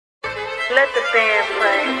Let the band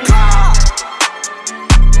play.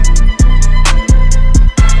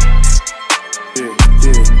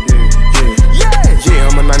 Yeah,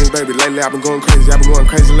 I'm a 90s baby. Lately I've been going crazy. Lately I've been going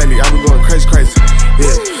crazy. Yeah, I've been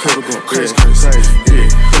going crazy.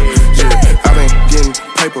 Yeah, I've been getting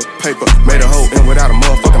paper. Made a whole M without a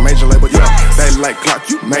motherfucking major label. Yeah, they like clock,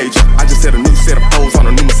 you major. I just set a new set of foes on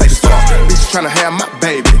a new Mercedes car. Bitches tryna have my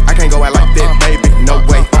baby. I can't go out like that, baby. No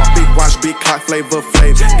way. Big watch, big clock, flavor.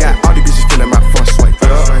 Got all these bitches feeling my front sway.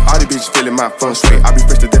 All these bitches feeling my front sway. I be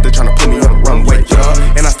fresh to death, they tryna put me on the runway.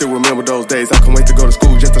 And I still remember those days. I can't wait to go to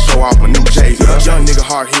school just to show off my new J's. Young nigga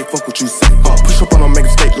hard hit, fuck what you say. Push up on them, make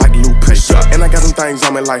a skate like Lupe. And I got some things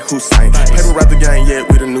on me like Hussein. Paper rap the game, yeah,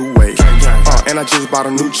 with a new way. And I just bought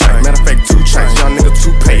a new chain. Matter of fact, 2 chains. Young nigga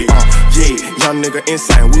 2 paid. Yeah, young nigga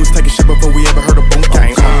insane. We was taking shit before we ever heard a boom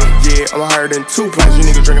gang. Yeah, I'm higher than 2 planes. You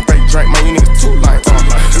niggas drinking fake drink, man. You niggas too lame.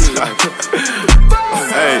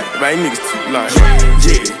 Hey, man, you niggas too lame.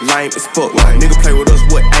 Yeah, lame as fuck. Nigga play with us,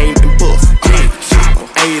 what aim and bust.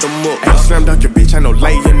 Ate them up. Slammed out your bitch, I know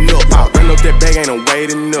laying up. Ran up that bag, ain't no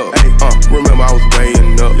waiting up. Remember I was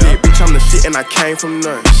weighing up. Yeah, bitch, I'm the shit and I came from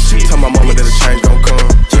nothing. Tell my mama that a change gon' come.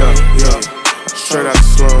 Yeah. Straight out the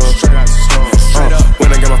slum.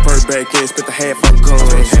 When I got my first back in, spent the half on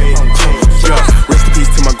guns. Rest in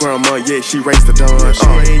peace to my grandma, yeah, she raised the dawn.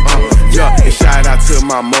 And shout out to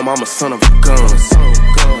my mom, I'm a son of a gun.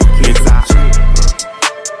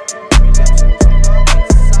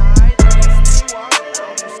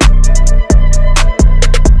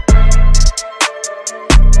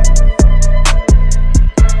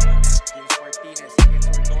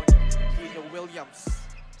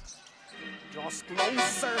 Just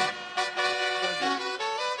closer.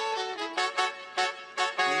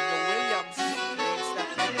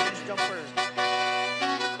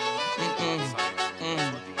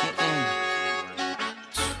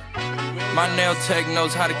 My nail tech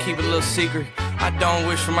knows how to keep a little secret. I don't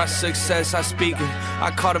wish for my success, I speak it. I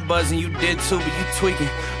caught a buzz and you did too, but you tweaking.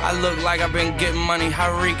 I look like I've been getting money,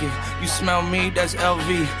 how reeking. You smell me, that's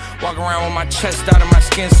LV. Walk around with my chest out and my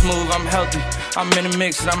skin smooth, I'm healthy. I'm in a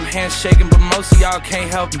mix and I'm handshaking, but most of y'all can't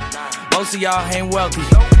help me. Most of y'all ain't wealthy.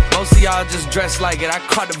 Most of y'all just dress like it. I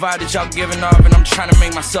caught the vibe that y'all giving off and I'm trying to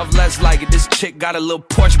make myself less like it. This chick got a little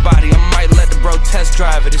Porsche body, I might let the bro test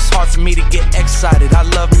drive it. It's hard for me to get excited. I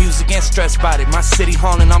love music and stressed about it. My city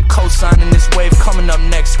haunting, I'm co-signing this wave coming up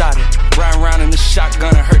next out it. Riding around in the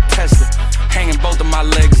shotgun and her Tesla, hanging both of my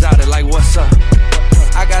legs out it like what's up.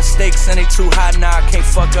 I got stakes and they too high now, I can't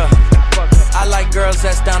fuck up. I like girls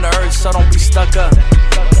that's down to earth, so don't be stuck up.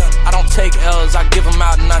 I don't take L's, I give them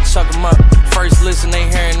out and I chuck them up. First listen, they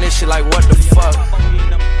hearing this shit like what the fuck.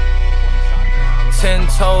 10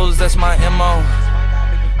 toes, that's my MO.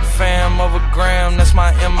 Fam over gram, that's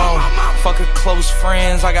my MO. Fucking close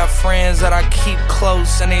friends, I got friends that I keep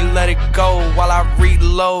close and they let it go while I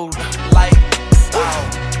reload. Like,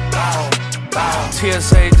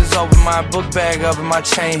 TSA just opened my book bag up and my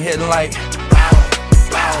chain hitting like.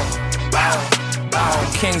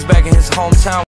 King's back in his hometown.